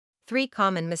3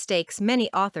 common mistakes many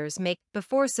authors make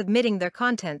before submitting their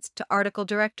contents to article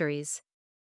directories.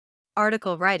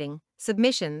 Article writing,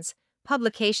 submissions,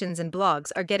 publications, and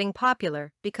blogs are getting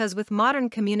popular because with modern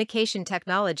communication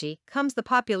technology comes the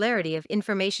popularity of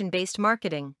information-based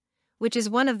marketing, which is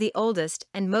one of the oldest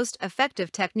and most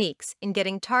effective techniques in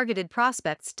getting targeted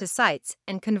prospects to sites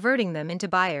and converting them into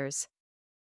buyers.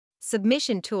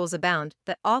 Submission tools abound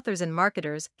that authors and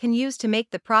marketers can use to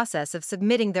make the process of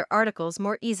submitting their articles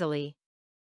more easily.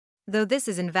 Though this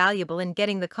is invaluable in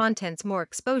getting the contents more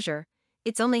exposure,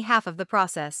 it's only half of the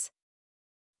process.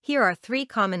 Here are 3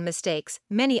 common mistakes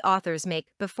many authors make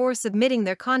before submitting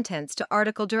their contents to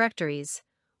article directories.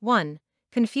 1.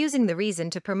 Confusing the reason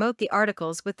to promote the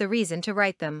articles with the reason to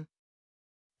write them.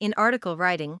 In article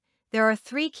writing, there are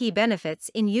 3 key benefits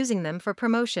in using them for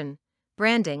promotion: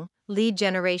 branding, lead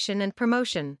generation, and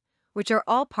promotion, which are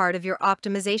all part of your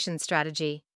optimization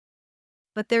strategy.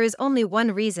 But there is only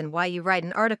one reason why you write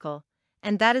an article,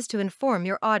 and that is to inform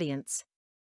your audience.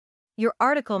 Your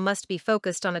article must be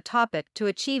focused on a topic to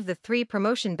achieve the 3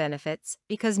 promotion benefits,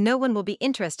 because no one will be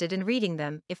interested in reading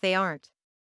them if they aren't.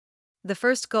 The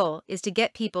first goal is to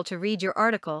get people to read your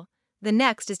article, the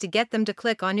next is to get them to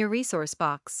click on your resource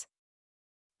box.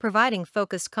 Providing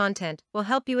focused content will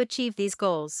help you achieve these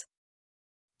goals.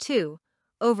 2.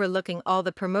 Overlooking all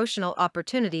the promotional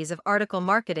opportunities of article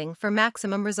marketing for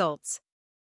maximum results.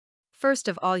 First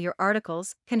of all, your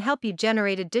articles can help you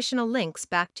generate additional links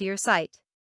back to your site.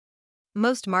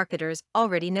 Most marketers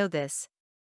already know this.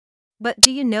 But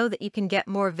do you know that you can get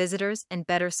more visitors and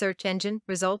better search engine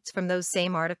results from those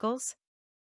same articles?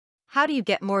 How do you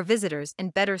get more visitors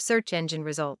and better search engine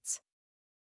results?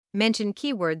 Mention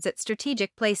keywords at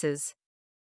strategic places.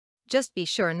 Just be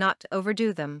sure not to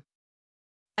overdo them.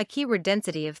 A keyword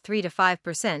density of 3 to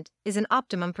 5% is an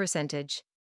optimum percentage.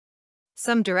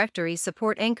 Some directories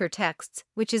support anchor texts,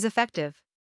 which is effective.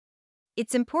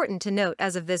 It's important to note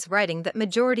as of this writing that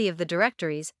majority of the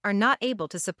directories are not able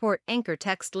to support anchor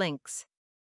text links.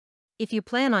 If you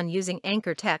plan on using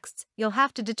anchor texts, you'll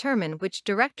have to determine which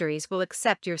directories will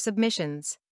accept your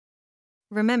submissions.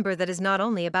 Remember that is not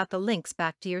only about the links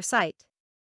back to your site.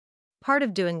 Part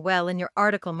of doing well in your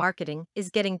article marketing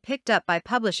is getting picked up by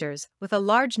publishers with a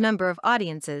large number of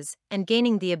audiences and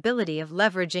gaining the ability of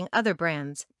leveraging other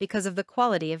brands because of the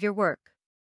quality of your work.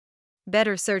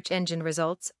 Better search engine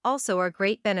results also are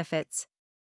great benefits.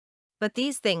 But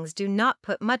these things do not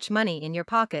put much money in your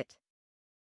pocket.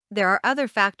 There are other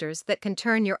factors that can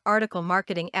turn your article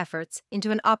marketing efforts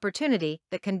into an opportunity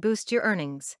that can boost your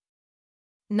earnings.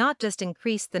 Not just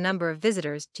increase the number of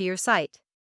visitors to your site.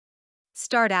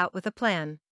 Start out with a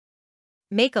plan.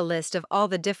 Make a list of all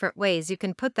the different ways you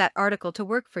can put that article to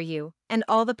work for you and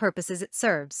all the purposes it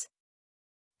serves.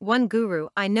 One guru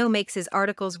I know makes his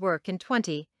articles work in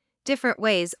 20 different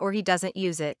ways, or he doesn't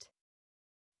use it.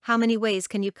 How many ways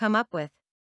can you come up with?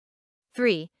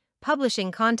 3.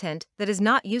 Publishing content that is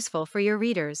not useful for your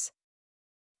readers.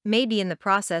 Maybe in the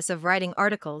process of writing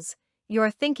articles, you are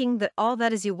thinking that all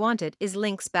that is you wanted is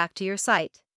links back to your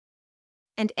site.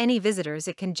 And any visitors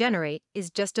it can generate is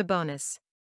just a bonus.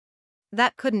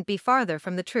 That couldn't be farther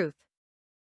from the truth.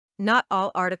 Not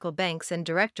all article banks and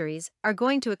directories are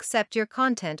going to accept your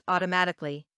content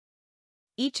automatically.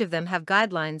 Each of them have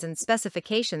guidelines and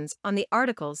specifications on the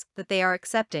articles that they are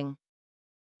accepting.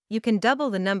 You can double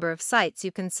the number of sites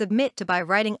you can submit to by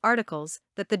writing articles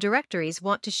that the directories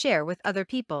want to share with other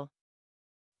people.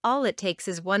 All it takes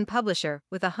is one publisher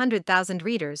with 100,000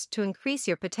 readers to increase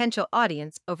your potential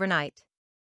audience overnight.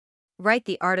 Write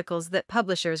the articles that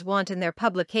publishers want in their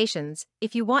publications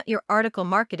if you want your article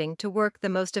marketing to work the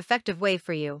most effective way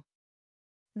for you.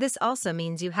 This also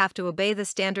means you have to obey the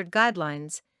standard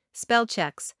guidelines, spell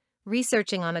checks,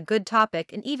 researching on a good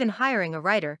topic, and even hiring a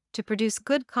writer to produce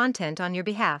good content on your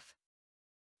behalf.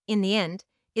 In the end,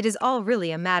 it is all really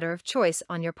a matter of choice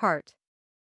on your part.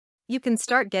 You can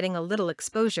start getting a little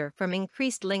exposure from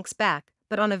increased links back,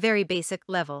 but on a very basic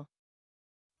level.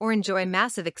 Or enjoy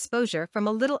massive exposure from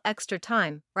a little extra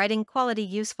time writing quality,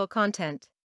 useful content.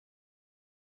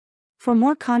 For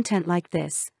more content like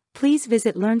this, please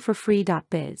visit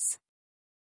learnforfree.biz.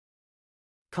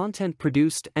 Content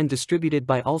produced and distributed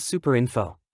by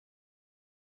AllSuperInfo.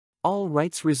 All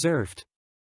rights reserved.